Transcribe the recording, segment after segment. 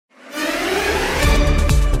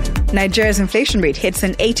Nigeria's inflation rate hits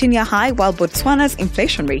an 18-year high, while Botswana's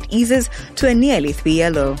inflation rate eases to a nearly 3-year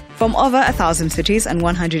low. From over 1,000 cities and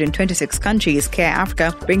 126 countries, Care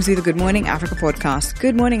Africa brings you the Good Morning Africa podcast.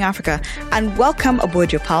 Good morning, Africa, and welcome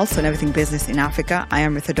aboard your pulse on everything business in Africa. I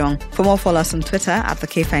am Rithadong. For more, follow us on Twitter at the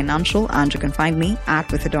K Financial, and you can find me at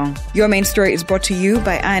Rithadong. Your main story is brought to you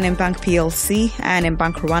by I&M Bank PLC, I&M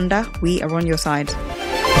Bank Rwanda. We are on your side.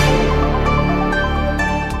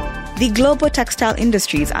 The global textile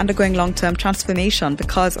industry is undergoing long-term transformation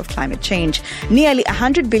because of climate change. Nearly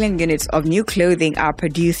 100 billion units of new clothing are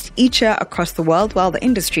produced each year across the world, while the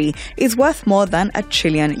industry is worth more than $1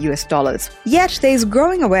 trillion. Yet, there is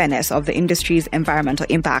growing awareness of the industry's environmental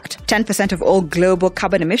impact. 10% of all global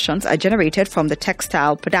carbon emissions are generated from the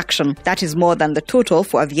textile production. That is more than the total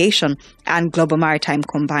for aviation and global maritime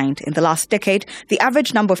combined. In the last decade, the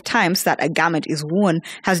average number of times that a garment is worn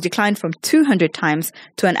has declined from 200 times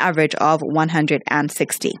to an average of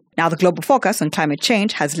 160. Now, the global focus on climate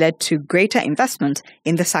change has led to greater investment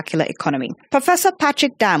in the circular economy. Professor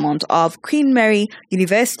Patrick Diamond of Queen Mary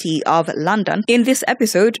University of London in this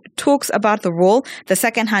episode talks about the role the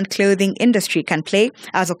second-hand clothing industry can play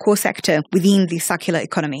as a core sector within the circular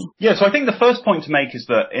economy. Yeah, so I think the first point to make is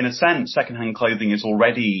that, in a sense, second-hand clothing is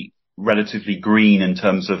already relatively green in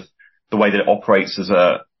terms of the way that it operates as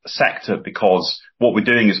a sector, because what we're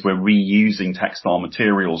doing is we're reusing textile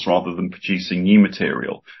materials rather than producing new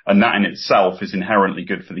material. And that in itself is inherently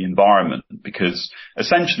good for the environment, because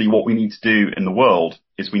essentially what we need to do in the world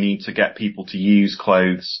is we need to get people to use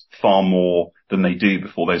clothes far more than they do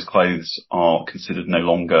before those clothes are considered no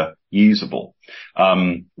longer usable.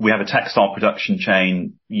 We have a textile production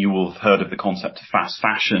chain. You will have heard of the concept of fast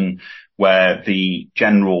fashion, where the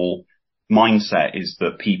general mindset is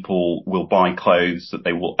that people will buy clothes that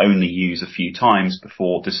they will only use a few times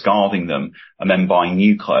before discarding them and then buying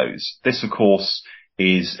new clothes. This, of course,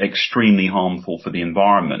 is extremely harmful for the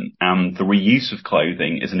environment, and the reuse of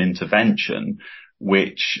clothing is an intervention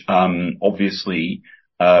which obviously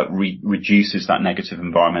reduces that negative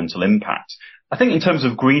environmental impact. I think in terms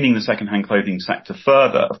of greening the second-hand clothing sector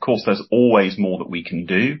further, of course, there's always more that we can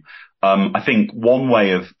do. I think one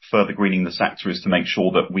way of further greening the sector is to make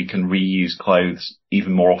sure that we can reuse clothes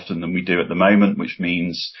even more often than we do at the moment, which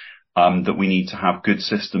means that we need to have good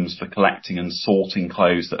systems for collecting and sorting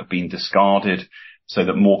clothes that have been discarded, so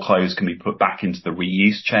that more clothes can be put back into the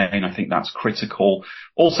reuse chain. I think that's critical.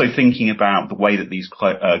 Also thinking about the way that these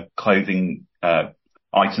clothing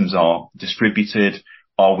items are distributed.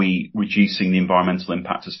 Are we reducing the environmental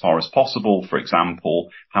impact as far as possible? For example,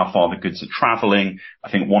 how far the goods are travelling.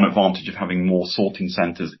 I think one advantage of having more sorting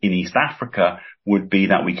centres in East Africa would be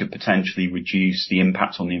that we could potentially reduce the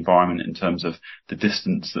impact on the environment in terms of the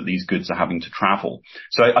distance that these goods are having to travel.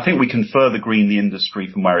 So I think we can further green the industry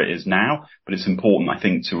from where it is now, but it's important, I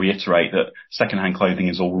think, to reiterate that second-hand clothing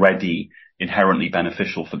is already inherently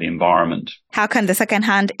beneficial for the environment. How can the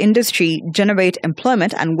second-hand industry generate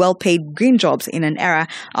employment and well-paid green jobs in an era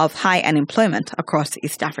of high unemployment across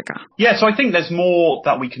East Africa? Yeah, so I think there's more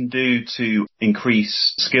that we can do to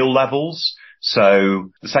increase skill levels. So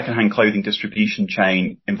the second-hand clothing distribution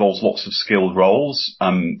chain involves lots of skilled roles,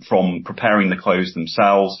 from preparing the clothes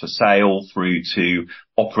themselves for sale through to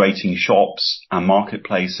operating shops and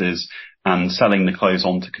marketplaces and selling the clothes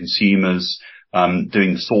on to consumers,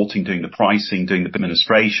 doing the sorting, doing the pricing, doing the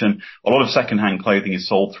administration. A lot of second-hand clothing is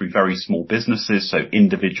sold through very small businesses, so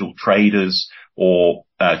individual traders or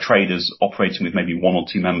traders operating with maybe one or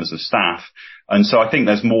two members of staff. And so I think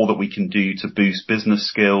there's more that we can do to boost business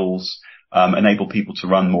skills, enable people to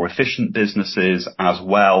run more efficient businesses, as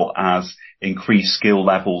well as increase skill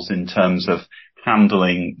levels in terms of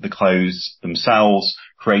handling the clothes themselves,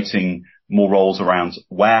 creating more roles around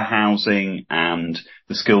warehousing and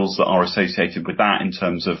the skills that are associated with that in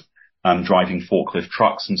terms of driving forklift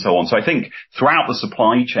trucks and so on. So I think throughout the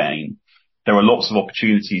supply chain, there are lots of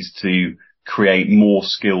opportunities to create more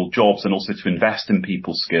skilled jobs and also to invest in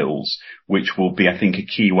people's skills, which will be, I think, a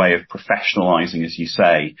key way of professionalizing, as you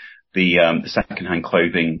say, the second-hand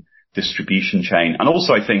clothing distribution chain. And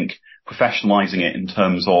also, I think, professionalizing it in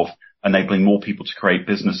terms of enabling more people to create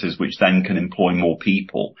businesses which then can employ more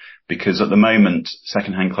people. Because at the moment,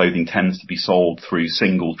 second-hand clothing tends to be sold through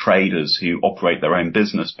single traders who operate their own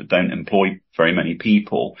business but don't employ very many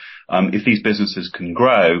people. If these businesses can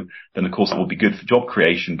grow, then of course it will be good for job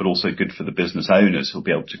creation, but also good for the business owners who'll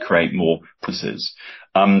be able to create more businesses.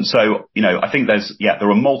 So, I think there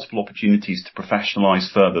are multiple opportunities to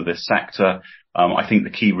professionalize further this sector. I think the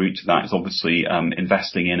key route to that is obviously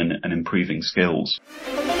investing in and improving skills.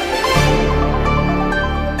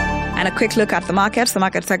 And a quick look at the markets. The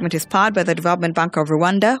market segment is powered by the Development Bank of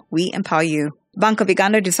Rwanda. We empower you. Bank of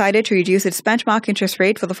Uganda decided to reduce its benchmark interest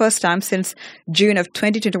rate for the first time since June of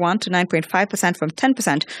 2021 to 9.5% from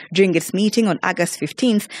 10% during its meeting on August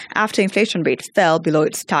 15th after inflation rate fell below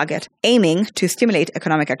its target, aiming to stimulate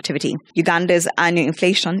economic activity. Uganda's annual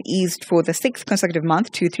inflation eased for the sixth consecutive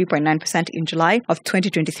month to 3.9% in July of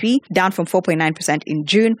 2023, down from 4.9% in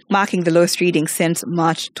June, marking the lowest reading since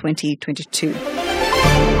March 2022.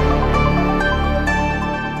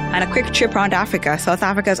 And a quick trip around Africa. South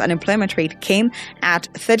Africa's unemployment rate came at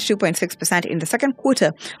 32.6% in the second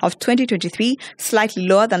quarter of 2023, slightly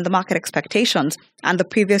lower than the market expectations, and the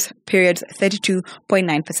previous period's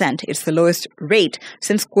 32.9%. It's the lowest rate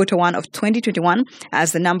since quarter one of 2021,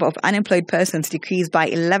 as the number of unemployed persons decreased by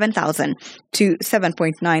 11,000 to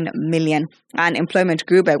 7.9 million, and employment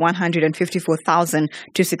grew by 154,000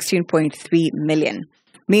 to 16.3 million.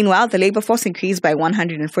 Meanwhile, the labor force increased by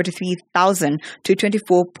 143,000 to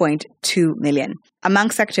 24.2 million.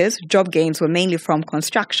 Among sectors, job gains were mainly from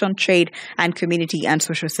construction, trade, and community and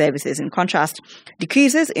social services. In contrast,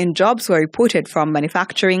 decreases in jobs were reported from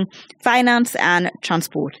manufacturing, finance, and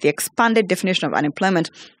transport. The expanded definition of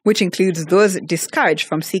unemployment, which includes those discouraged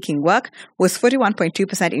from seeking work, was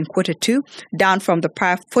 41.2% in quarter two, down from the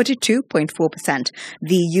prior 42.4%.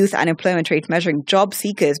 The youth unemployment rate measuring job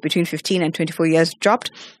seekers between 15 and 24 years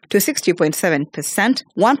dropped to 60.7%,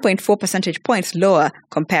 1.4 percentage points lower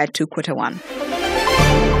compared to quarter one.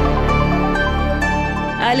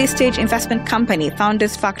 Early-stage investment company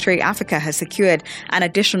Founders Factory Africa has secured an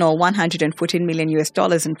additional $114 million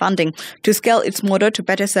in funding to scale its model to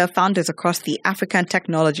better serve founders across the African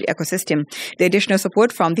technology ecosystem. The additional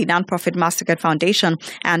support from the nonprofit Mastercard Foundation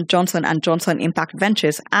and Johnson & Johnson Impact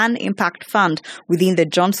Ventures, an impact fund within the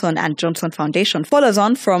Johnson & Johnson Foundation, follows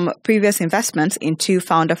on from previous investments into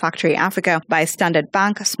Founder Factory Africa by Standard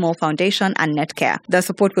Bank, Small Foundation, and Netcare. The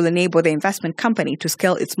support will enable the investment company to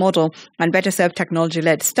scale its model and better serve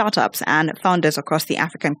technology-led startups and founders across the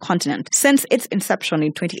African continent. Since its inception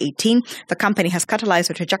in 2018, the company has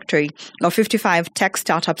catalyzed a trajectory of 55 tech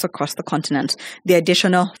startups across the continent. The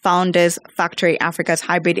additional Founders Factory Africa's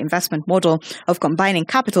hybrid investment model of combining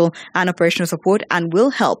capital and operational support and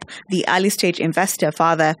will help the early-stage investor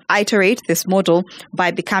further iterate this model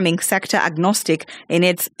by becoming sector agnostic in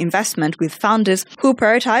its investment with founders who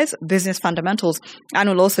prioritize business fundamentals and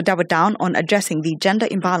will also double down on addressing the gender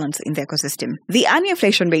imbalance in the ecosystem. The annual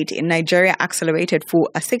inflation rate in Nigeria accelerated for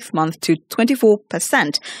a sixth month to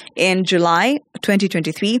 24% in July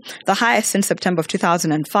 2023, the highest since September of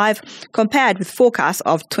 2005, compared with forecasts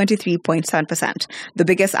of 23.7%. The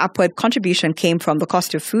biggest upward contribution came from the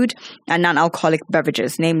cost of food and non-alcoholic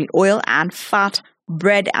beverages, namely oil and fat,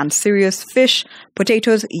 bread and cereals, fish,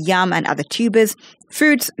 potatoes, yam and other tubers,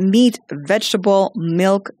 fruits, meat, vegetable,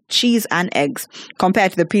 milk, cheese, and eggs.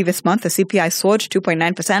 Compared to the previous month, the CPI soared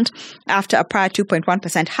 2.9% after a prior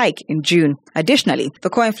 2.1% hike in June. Additionally, the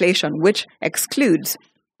core inflation, which excludes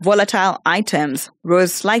volatile items,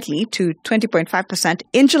 rose slightly to 20.5%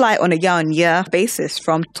 in July on a year-on-year basis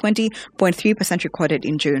from 20.3% recorded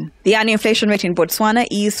in June. The annual inflation rate in Botswana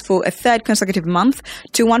eased for a third consecutive month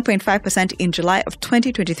to 1.5% in July of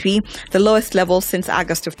 2023, the lowest level since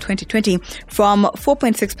August of 2020, from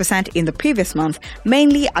 4.6% in the previous month,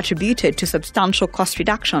 mainly attributed to substantial cost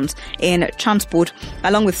reductions in transport,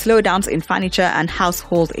 along with slowdowns in furniture and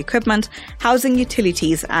household equipment, housing,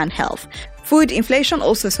 utilities, and health. Food inflation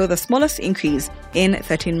also saw the smallest increase in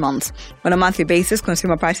 13 months. On a monthly basis,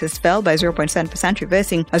 consumer prices fell by 0.7%,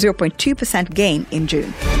 reversing a 0.2% gain in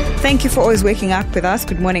June. Thank you for always waking up with us.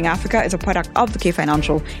 Good Morning Africa is a product of The K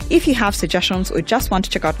Financial. If you have suggestions or just want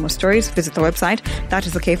to check out more stories, visit the website. That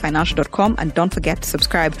is thekfinancial.com, and don't forget to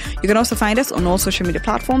subscribe. You can also find us on all social media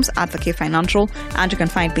platforms at The K Financial, and you can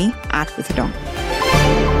find me at With a Don.